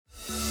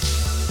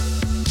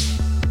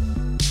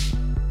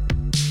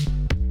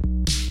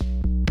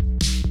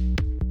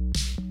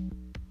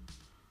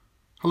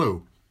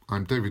Hello,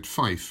 I'm David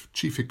Fyfe,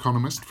 Chief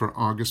Economist for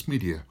Argus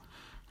Media,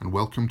 and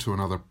welcome to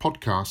another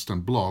podcast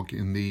and blog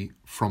in the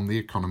From the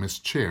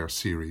Economist Chair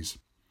series.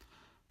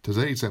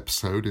 Today's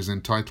episode is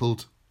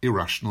entitled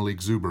Irrational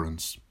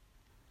Exuberance.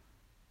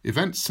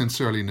 Events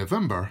since early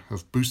November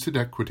have boosted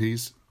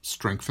equities,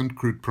 strengthened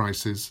crude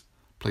prices,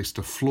 placed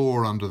a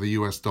floor under the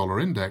US dollar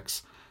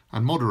index,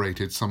 and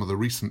moderated some of the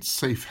recent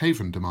safe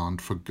haven demand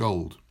for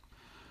gold.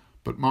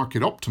 But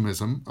market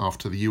optimism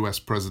after the US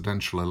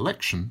presidential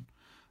election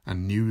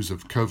and news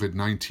of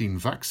COVID-19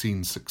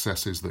 vaccine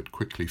successes that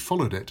quickly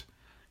followed it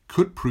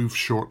could prove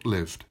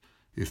short-lived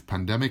if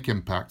pandemic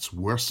impacts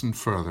worsen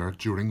further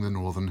during the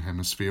Northern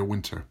Hemisphere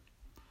winter.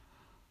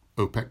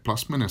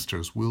 Opec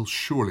Ministers will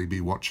surely be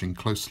watching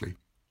closely.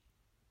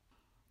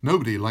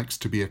 Nobody likes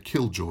to be a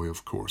killjoy,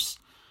 of course,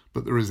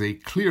 but there is a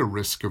clear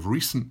risk of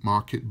recent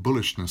market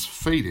bullishness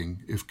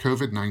fading if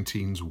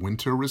COVID-19's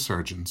winter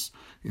resurgence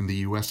in the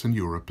US and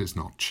Europe is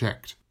not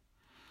checked.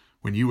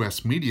 When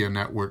US media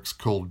networks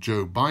called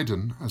Joe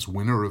Biden as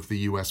winner of the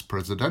US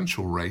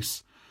presidential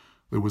race,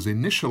 there was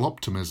initial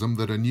optimism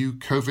that a new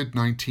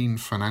COVID-19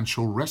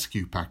 financial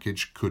rescue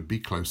package could be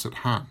close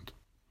at hand.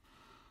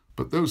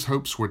 But those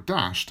hopes were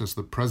dashed as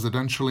the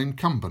presidential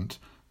incumbent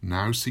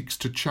now seeks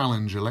to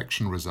challenge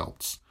election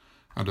results,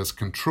 and as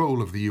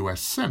control of the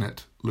US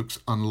Senate looks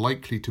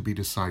unlikely to be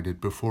decided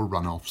before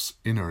runoffs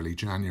in early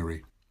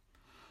January.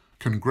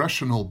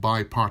 Congressional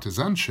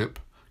bipartisanship,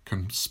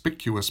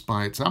 conspicuous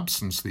by its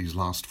absence these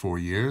last 4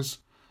 years,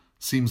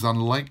 seems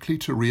unlikely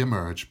to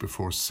re-emerge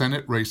before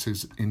Senate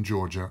races in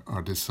Georgia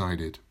are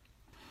decided.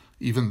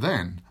 Even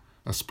then,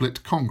 a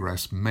split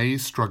Congress may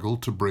struggle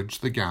to bridge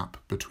the gap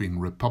between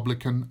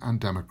Republican and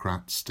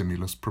Democrat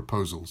stimulus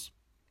proposals.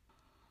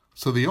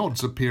 So the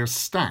odds appear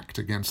stacked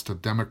against a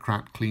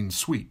Democrat clean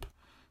sweep,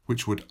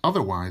 which would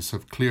otherwise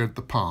have cleared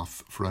the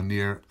path for a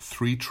near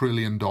 $3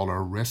 trillion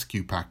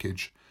rescue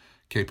package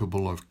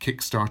capable of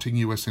kickstarting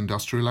US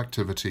industrial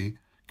activity,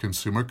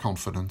 consumer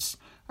confidence,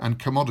 and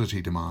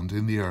commodity demand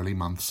in the early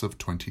months of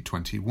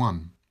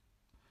 2021.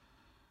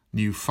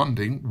 New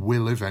funding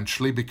will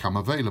eventually become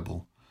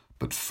available,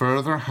 but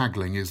further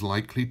haggling is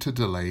likely to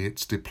delay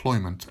its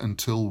deployment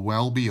until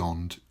well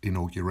beyond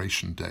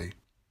Inauguration Day.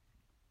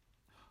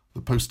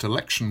 The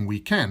post-election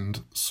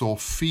weekend saw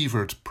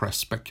fevered press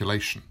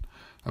speculation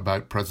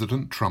about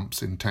President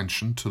Trump's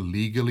intention to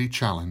legally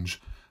challenge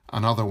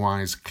an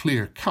otherwise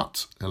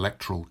clear-cut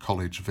electoral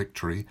college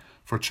victory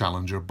for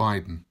challenger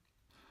Biden.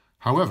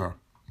 However,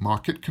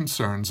 market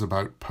concerns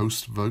about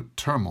post-vote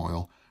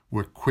turmoil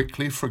were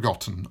quickly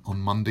forgotten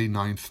on Monday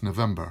 9th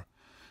November,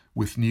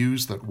 with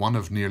news that one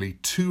of nearly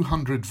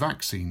 200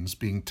 vaccines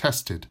being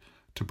tested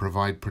to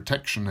provide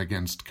protection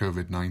against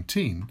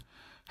COVID-19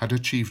 had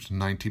achieved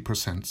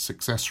 90%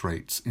 success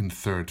rates in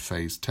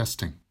third-phase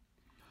testing.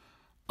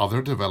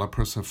 Other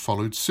developers have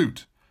followed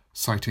suit,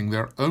 citing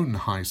their own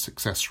high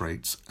success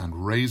rates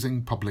and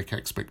raising public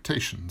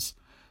expectations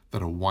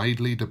that a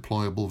widely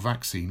deployable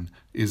vaccine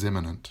is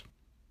imminent.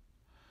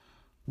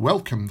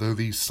 Welcome though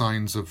these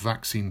signs of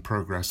vaccine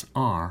progress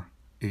are,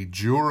 a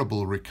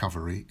durable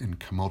recovery in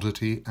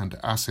commodity and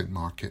asset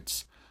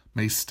markets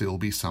may still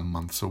be some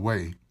months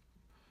away.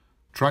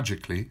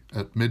 Tragically,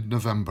 at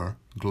mid-November,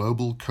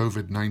 global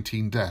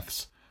COVID-19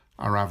 deaths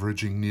are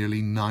averaging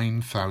nearly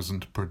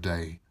 9,000 per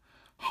day,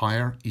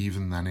 higher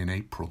even than in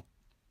April.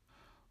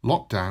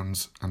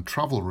 Lockdowns and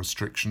travel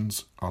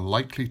restrictions are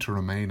likely to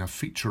remain a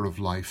feature of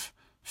life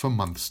for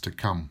months to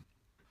come.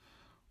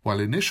 While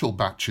initial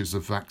batches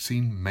of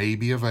vaccine may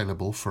be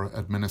available for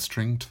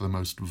administering to the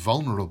most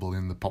vulnerable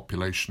in the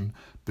population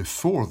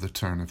before the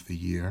turn of the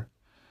year,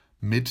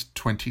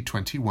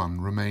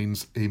 mid-2021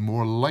 remains a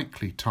more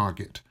likely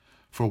target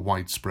for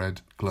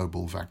widespread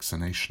global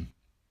vaccination.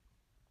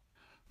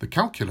 The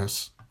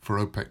calculus for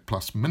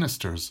OPEC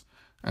Ministers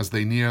as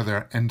they near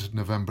their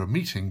end-November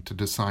meeting to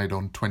decide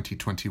on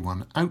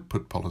 2021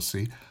 output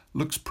policy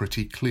looks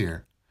pretty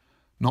clear,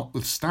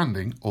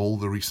 notwithstanding all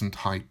the recent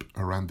hype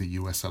around the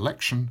US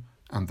election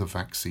and the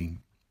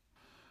vaccine.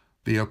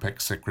 The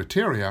OPEC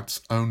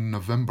Secretariat's own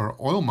November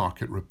oil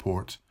market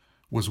report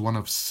was one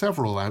of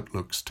several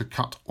outlooks to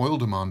cut oil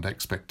demand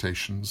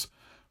expectations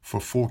for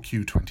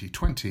 4Q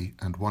 2020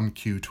 and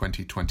 1Q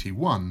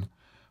 2021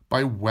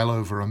 by well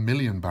over 1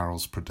 million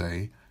barrels per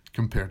day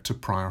compared to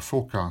prior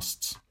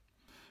forecasts.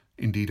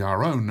 Indeed,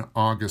 our own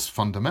Argus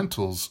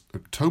Fundamentals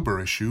October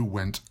issue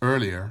went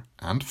earlier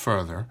and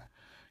further,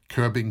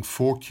 curbing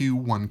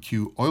 4Q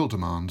 1Q oil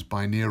demand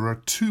by nearer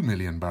 2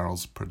 million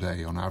barrels per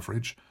day on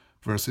average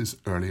versus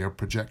earlier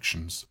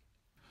projections.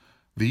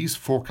 These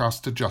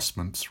forecast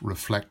adjustments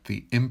reflect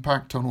the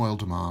impact on oil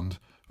demand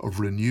of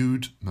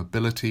renewed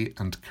mobility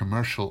and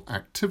commercial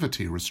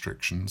activity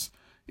restrictions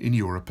in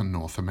Europe and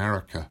North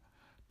America,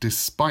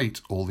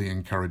 despite all the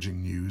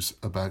encouraging news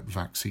about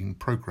vaccine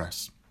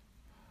progress.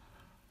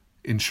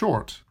 In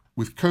short,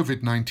 with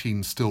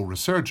COVID-19 still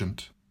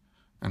resurgent,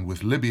 and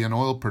with Libyan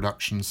oil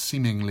production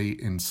seemingly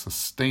in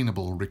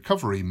sustainable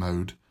recovery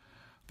mode,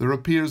 there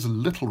appears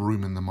little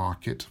room in the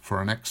market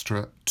for an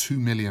extra 2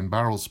 million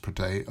barrels per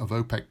day of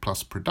OPEC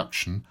Plus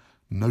production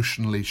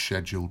notionally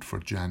scheduled for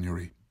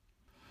January.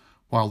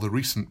 While the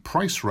recent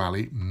price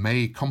rally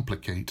may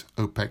complicate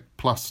OPEC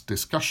Plus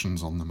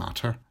discussions on the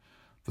matter,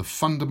 the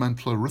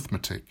fundamental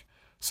arithmetic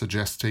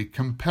suggests a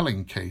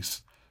compelling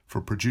case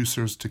for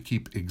producers to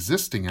keep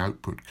existing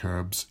output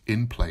curbs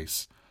in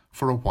place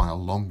for a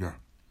while longer.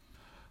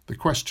 The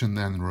question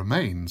then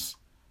remains,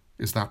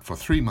 is that for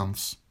 3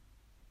 months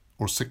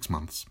or 6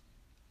 months?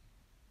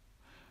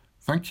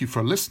 Thank you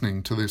for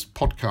listening to this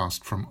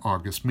podcast from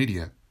Argus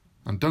Media,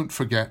 and don't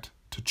forget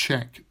to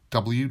check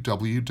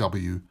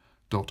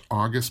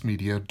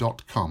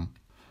www.argusmedia.com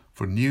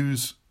for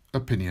news,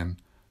 opinion,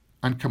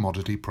 and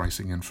commodity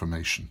pricing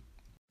information.